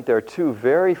think there are two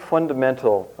very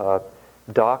fundamental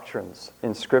doctrines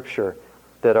in Scripture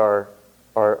that are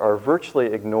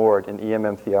virtually ignored in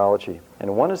EMM theology.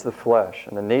 And one is the flesh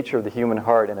and the nature of the human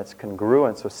heart and its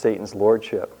congruence with Satan's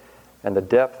lordship and the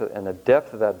depth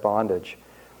of that bondage.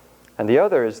 And the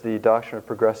other is the doctrine of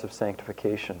progressive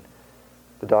sanctification,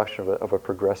 the doctrine of a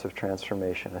progressive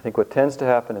transformation. I think what tends to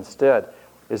happen instead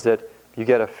is that you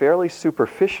get a fairly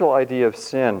superficial idea of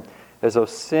sin, as though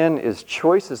sin is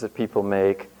choices that people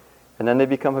make, and then they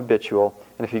become habitual.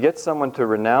 And if you get someone to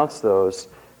renounce those,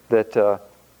 that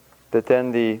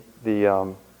then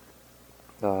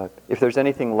if there's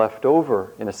anything left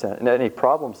over, in a sense, and any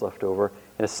problems left over,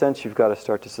 in a sense, you've got to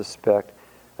start to suspect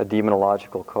a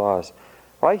demonological cause.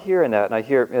 Well, I hear in that, and I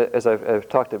hear, as I've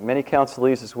talked to many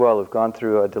counselees as well who've gone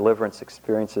through deliverance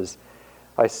experiences,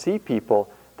 I see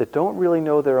people that don't really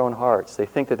know their own hearts. They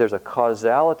think that there's a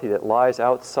causality that lies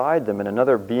outside them in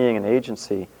another being and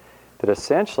agency that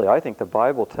essentially, I think the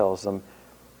Bible tells them,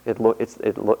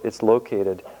 it's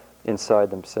located inside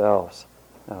themselves.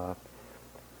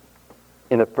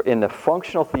 In the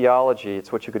functional theology,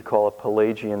 it's what you could call a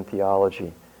Pelagian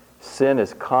theology. Sin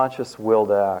is conscious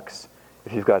willed acts.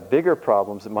 If you've got bigger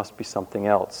problems, it must be something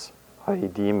else, i.e.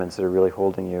 demons that are really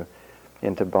holding you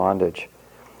into bondage.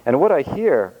 And what I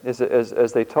hear is,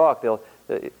 as they talk,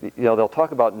 they'll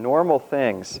talk about normal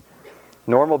things.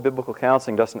 Normal biblical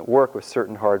counseling doesn't work with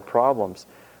certain hard problems.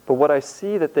 But what I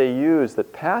see that they use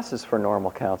that passes for normal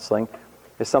counseling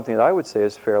is something that I would say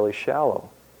is fairly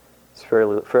shallow. It's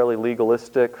fairly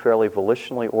legalistic, fairly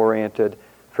volitionally oriented,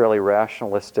 fairly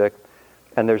rationalistic.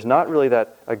 And there's not really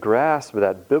a grasp of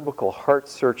that biblical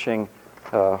heart-searching,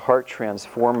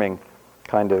 heart-transforming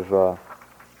kind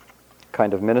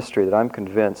of ministry that I'm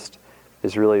convinced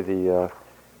is really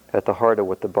at the heart of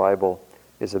what the Bible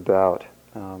is about.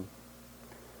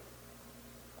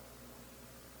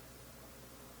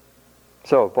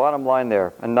 So, bottom line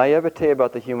there, a naivete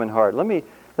about the human heart. Let me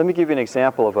give you an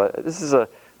example of this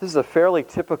is a fairly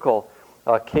typical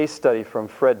case study from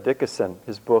Fred Dickinson,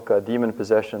 his book Demon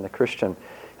Possession and the Christian.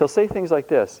 He'll say things like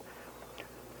this.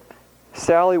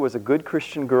 Sally was a good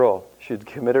Christian girl. She had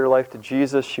committed her life to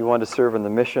Jesus. She wanted to serve in the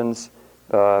missions.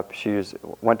 She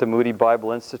went to Moody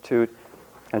Bible Institute,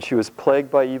 and she was plagued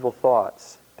by evil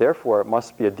thoughts. Therefore, it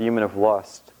must be a demon of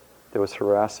lust that was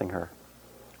harassing her.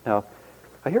 Now,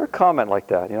 I hear a comment like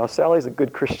that. Sally's a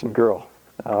good Christian girl.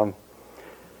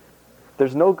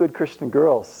 There's no good Christian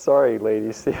girls. Sorry,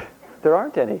 ladies. There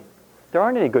aren't any. There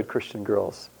aren't any good Christian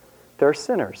girls. There are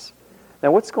sinners.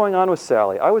 Now, what's going on with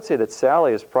Sally? I would say that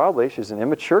Sally she's an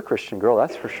immature Christian girl,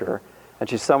 that's for sure. And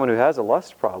she's someone who has a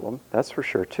lust problem, that's for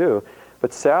sure too.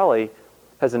 But Sally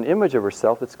has an image of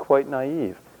herself that's quite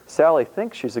naive. Sally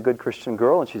thinks she's a good Christian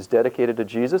girl and she's dedicated to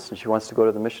Jesus and she wants to go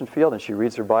to the mission field and she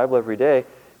reads her Bible every day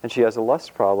and she has a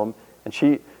lust problem and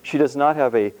she does not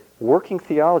have a working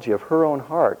theology of her own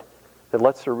heart that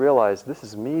lets her realize, this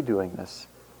is me doing this.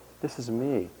 This is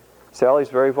me. Sally's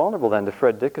very vulnerable then to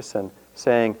Fred Dickinson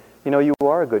saying, you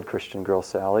are a good Christian girl,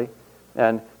 Sally,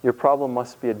 and your problem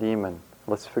must be a demon.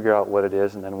 Let's figure out what it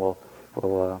is and then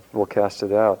we'll cast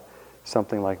it out.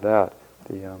 Something like that.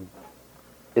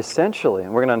 Essentially,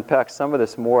 and we're going to unpack some of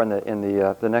this more in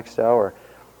the next hour,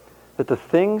 that the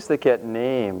things that get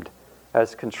named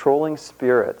as controlling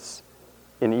spirits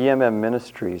in EMM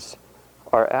ministries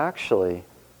are actually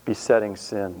besetting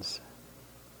sins.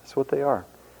 That's what they are.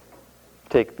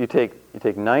 You take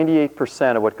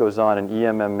 98% of what goes on in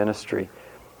EMM ministry.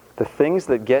 The things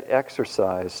that get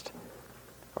exercised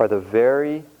are the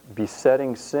very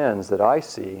besetting sins that I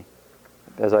see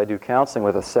as I do counseling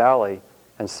with a Sally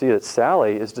and see that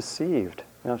Sally is deceived.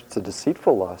 It's a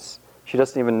deceitful lust. She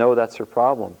doesn't even know that's her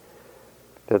problem.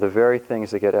 They're the very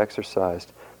things that get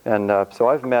exercised. And so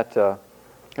I've met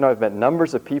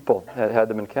numbers of people that had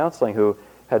them in counseling who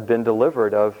had been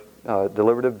delivered of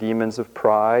demons of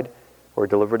pride, or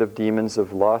delivered of demons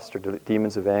of lust, or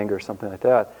demons of anger, or something like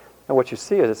that. And what you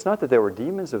see is it's not that there were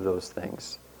demons of those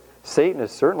things. Satan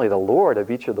is certainly the Lord of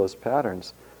each of those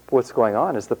patterns. But what's going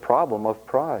on is the problem of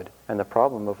pride, and the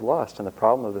problem of lust, and the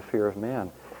problem of the fear of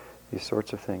man. These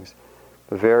sorts of things.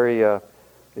 The very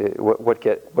what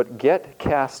get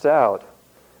cast out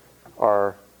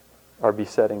are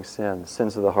besetting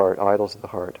sins of the heart, idols of the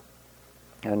heart.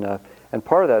 And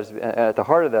part of that is, at the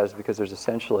heart of that is because there's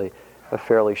essentially a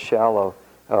fairly shallow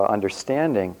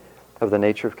understanding of the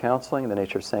nature of counseling, the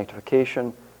nature of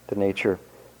sanctification, the nature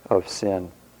of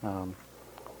sin.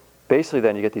 Basically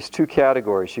then you get these two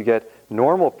categories. You get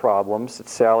normal problems that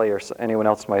Sally or anyone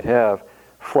else might have,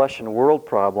 flesh and world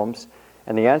problems,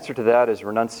 and the answer to that is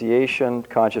renunciation,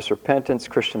 conscious repentance,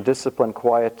 Christian discipline,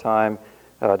 quiet time,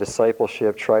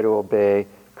 discipleship, try to obey,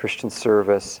 Christian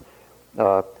service.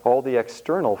 All the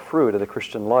external fruit of the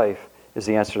Christian life is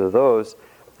the answer to those.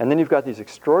 And then you've got these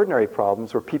extraordinary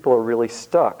problems where people are really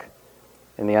stuck.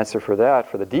 And the answer for that,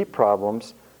 for the deep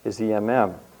problems, is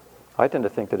EMM. I tend to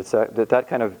think that it's that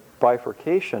kind of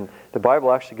bifurcation, the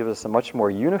Bible actually gives us a much more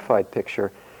unified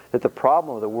picture that the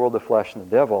problem of the world, the flesh, and the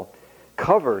devil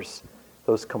covers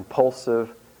those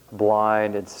compulsive,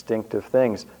 blind, instinctive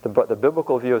things. The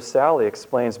biblical view of Sally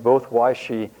explains both why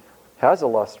she has a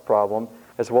lust problem,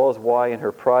 as well as why in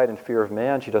her pride and fear of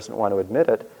man she doesn't want to admit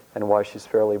it, and why she's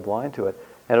fairly blind to it.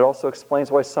 And it also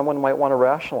explains why someone might want to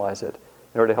rationalize it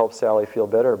in order to help Sally feel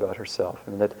better about herself.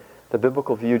 And that the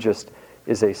biblical view just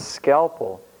is a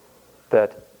scalpel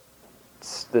that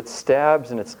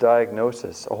stabs in its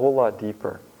diagnosis a whole lot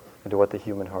deeper into what the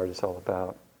human heart is all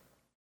about.